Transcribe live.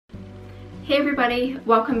Hey everybody,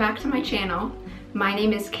 welcome back to my channel. My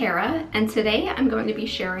name is Kara, and today I'm going to be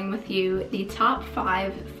sharing with you the top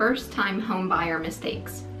 5 first-time home buyer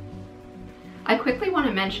mistakes. I quickly want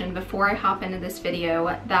to mention before I hop into this video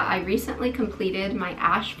that I recently completed my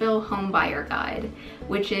Asheville home buyer guide,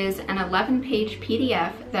 which is an 11-page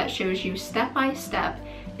PDF that shows you step-by-step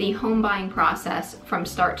the home buying process from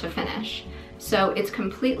start to finish. So it's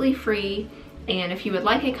completely free. And if you would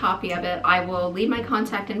like a copy of it, I will leave my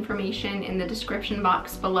contact information in the description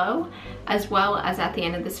box below, as well as at the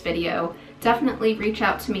end of this video. Definitely reach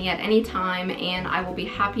out to me at any time and I will be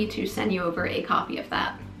happy to send you over a copy of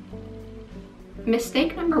that.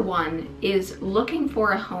 Mistake number 1 is looking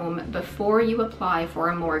for a home before you apply for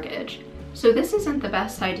a mortgage. So this isn't the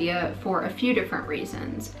best idea for a few different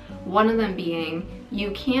reasons. One of them being,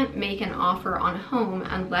 you can't make an offer on a home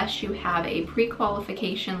unless you have a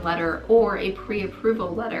pre-qualification letter or a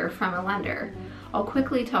pre-approval letter from a lender. I'll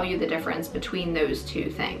quickly tell you the difference between those two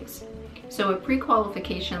things. So a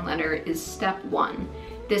pre-qualification letter is step 1.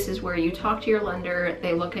 This is where you talk to your lender,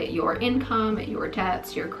 they look at your income, your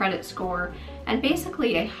debts, your credit score, and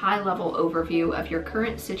basically a high-level overview of your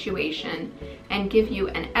current situation and give you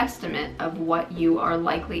an estimate of what you are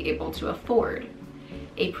likely able to afford.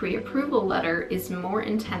 A pre-approval letter is more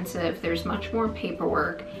intensive, there's much more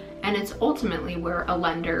paperwork, and it's ultimately where a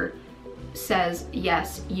lender says,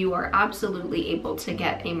 yes, you are absolutely able to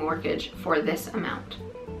get a mortgage for this amount.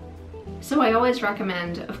 So I always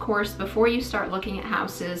recommend, of course, before you start looking at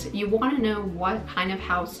houses, you want to know what kind of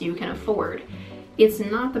house you can afford. It's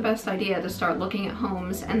not the best idea to start looking at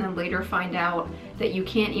homes and then later find out that you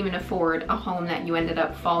can't even afford a home that you ended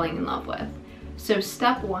up falling in love with. So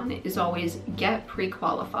step 1 is always get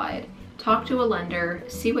pre-qualified. Talk to a lender,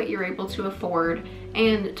 see what you're able to afford,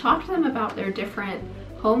 and talk to them about their different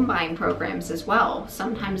home buying programs as well.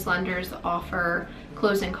 Sometimes lenders offer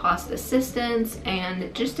closing cost assistance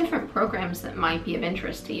and just different programs that might be of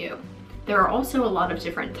interest to you. There are also a lot of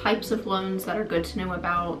different types of loans that are good to know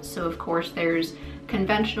about. So of course there's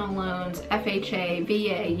conventional loans, FHA,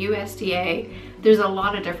 VA, USDA, there's a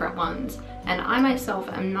lot of different ones. And I myself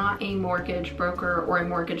am not a mortgage broker or a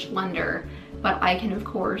mortgage lender, but I can of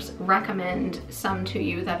course recommend some to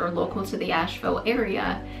you that are local to the Asheville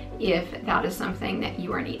area if that is something that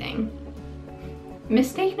you are needing.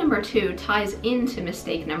 Mistake number 2 ties into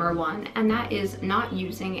mistake number 1, and that is not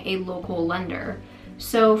using a local lender.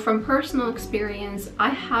 So from personal experience, I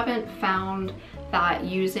haven't found that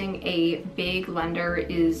using a big lender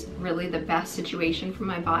is really the best situation for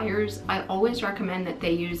my buyers. I always recommend that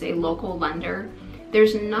they use a local lender.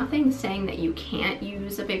 There's nothing saying that you can't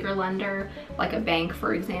use a bigger lender, like a bank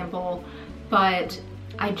for example, but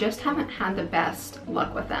I just haven't had the best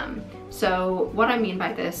luck with them. So what I mean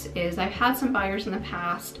by this is I've had some buyers in the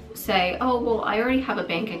past say, oh, well, I already have a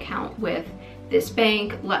bank account with this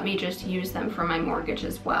bank, let me just use them for my mortgage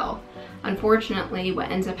as well. Unfortunately, what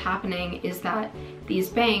ends up happening is that these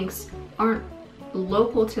banks aren't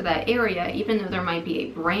local to that area, even though there might be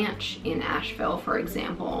a branch in Asheville, for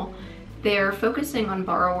example. They're focusing on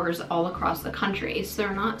borrowers all across the country, so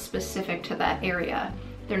they're not specific to that area.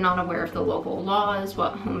 They're not aware of the local laws,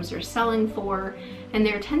 what homes are selling for, and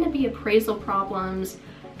there tend to be appraisal problems,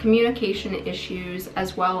 communication issues,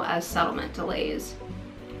 as well as settlement delays.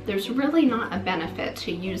 There's really not a benefit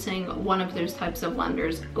to using one of those types of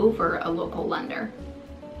lenders over a local lender.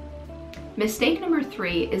 Mistake number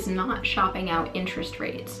 3 is not shopping out interest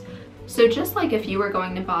rates. So just like if you were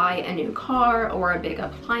going to buy a new car or a big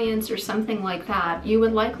appliance or something like that, you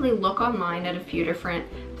would likely look online at a few different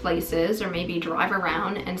places or maybe drive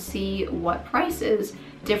around and see what prices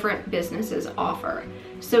different businesses offer.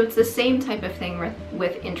 So it's the same type of thing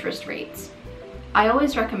with interest rates. I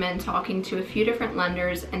always recommend talking to a few different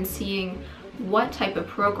lenders and seeing what type of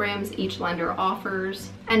programs each lender offers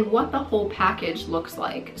and what the whole package looks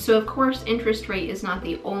like. So of course, interest rate is not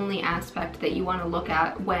the only aspect that you want to look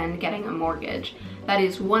at when getting a mortgage. That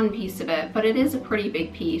is one piece of it, but it is a pretty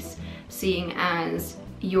big piece, seeing as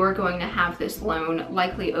you're going to have this loan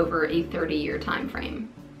likely over a 30-year time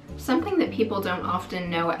frame. Something that people don't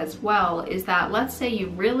often know as well is that let's say you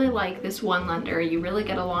really like this one lender, you really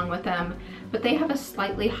get along with them, but they have a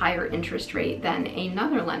slightly higher interest rate than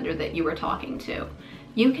another lender that you were talking to.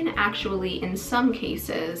 You can actually, in some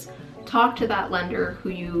cases, talk to that lender who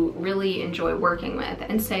you really enjoy working with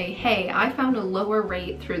and say, hey, I found a lower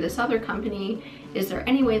rate through this other company. Is there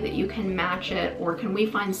any way that you can match it, or can we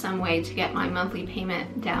find some way to get my monthly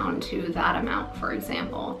payment down to that amount, for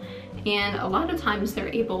example? And a lot of times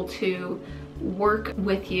they're able to work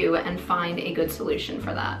with you and find a good solution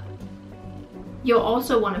for that. You'll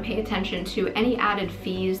also want to pay attention to any added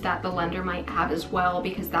fees that the lender might have as well,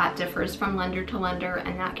 because that differs from lender to lender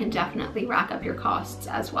and that can definitely rack up your costs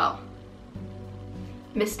as well.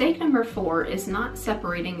 Mistake number 4 is not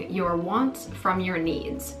separating your wants from your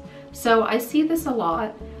needs. So I see this a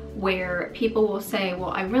lot where people will say, well,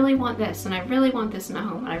 I really want this and I really want this in a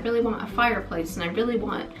home and I really want a fireplace and I really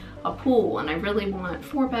want a pool and I really want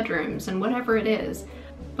 4 bedrooms and whatever it is.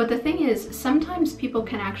 But the thing is, sometimes people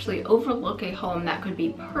can actually overlook a home that could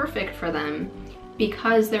be perfect for them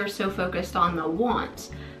because they're so focused on the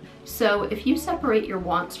wants. So if you separate your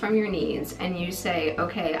wants from your needs and you say,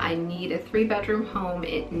 okay, I need a 3-bedroom home,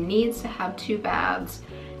 it needs to have 2 baths,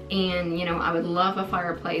 and you know, I would love a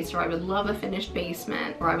fireplace, or I would love a finished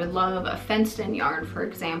basement, or I would love a fenced-in yard, for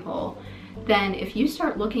example, then if you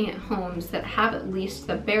start looking at homes that have at least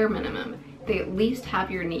the bare minimum, they at least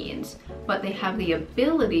have your needs, but they have the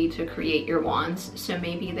ability to create your wants. So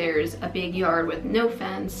maybe there's a big yard with no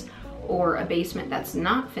fence, or a basement that's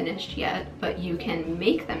not finished yet, but you can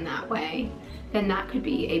make them that way, then that could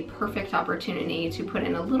be a perfect opportunity to put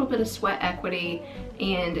in a little bit of sweat equity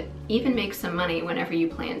and even make some money whenever you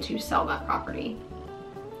plan to sell that property.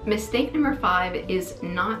 Mistake number 5 is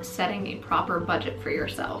not setting a proper budget for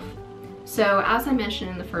yourself. So as I mentioned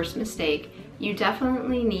in the first mistake, you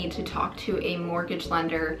definitely need to talk to a mortgage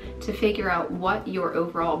lender to figure out what your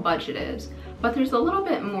overall budget is. But there's a little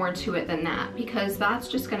bit more to it than that, because that's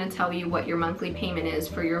just going to tell you what your monthly payment is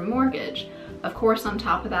for your mortgage. Of course, on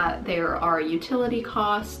top of that, there are utility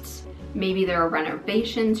costs, maybe there are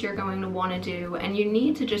renovations you're going to want to do, and you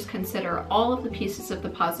need to just consider all of the pieces of the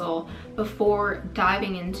puzzle before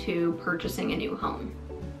diving into purchasing a new home.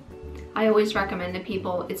 I always recommend to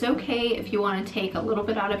people, it's okay if you want to take a little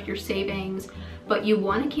bit out of your savings, but you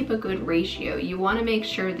want to keep a good ratio. You want to make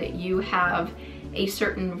sure that you have a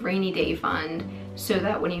certain rainy day fund so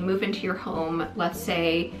that when you move into your home, let's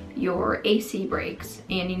say your AC breaks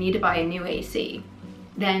and you need to buy a new AC,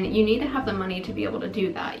 then you need to have the money to be able to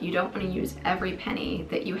do that. You don't want to use every penny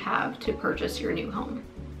that you have to purchase your new home.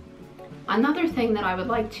 Another thing that I would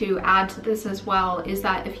like to add to this as well is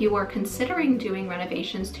that if you are considering doing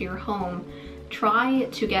renovations to your home, try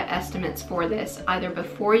to get estimates for this either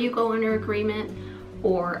before you go under agreement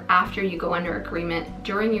or after you go under agreement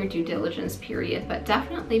during your due diligence period, but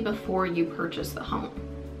definitely before you purchase the home.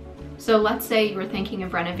 So let's say you were thinking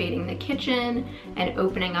of renovating the kitchen and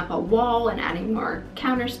opening up a wall and adding more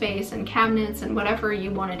counter space and cabinets and whatever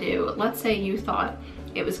you want to do. Let's say you thought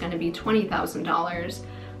it was going to be $20,000,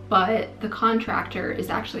 but the contractor is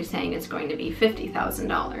actually saying it's going to be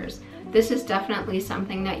 $50,000. This is definitely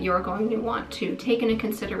something that you're going to want to take into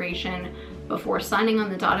consideration before signing on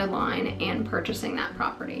the dotted line and purchasing that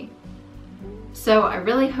property. So I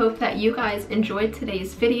really hope that you guys enjoyed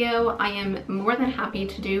today's video. I am more than happy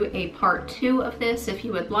to do a part 2 of this if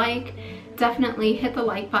you would like. Definitely hit the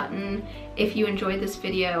like button if you enjoyed this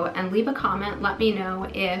video and leave a comment. Let me know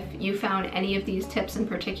if you found any of these tips in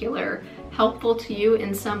particular helpful to you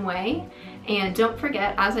in some way. And don't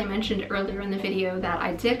forget, as I mentioned earlier in the video, that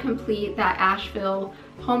I did complete that Asheville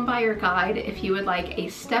homebuyer guide. If you would like a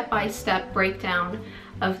step-by-step breakdown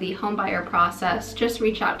of the homebuyer process, just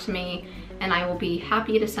reach out to me and I will be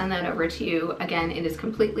happy to send that over to you. Again, it is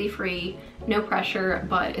completely free, no pressure,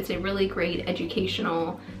 but it's a really great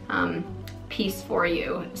educational piece for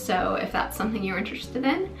you. So if that's something you're interested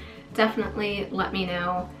in, definitely let me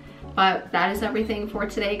know. But that is everything for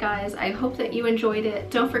today, guys. I hope that you enjoyed it.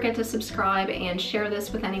 Don't forget to subscribe and share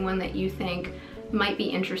this with anyone that you think might be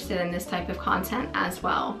interested in this type of content as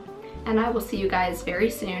well. And I will see you guys very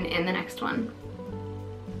soon in the next one.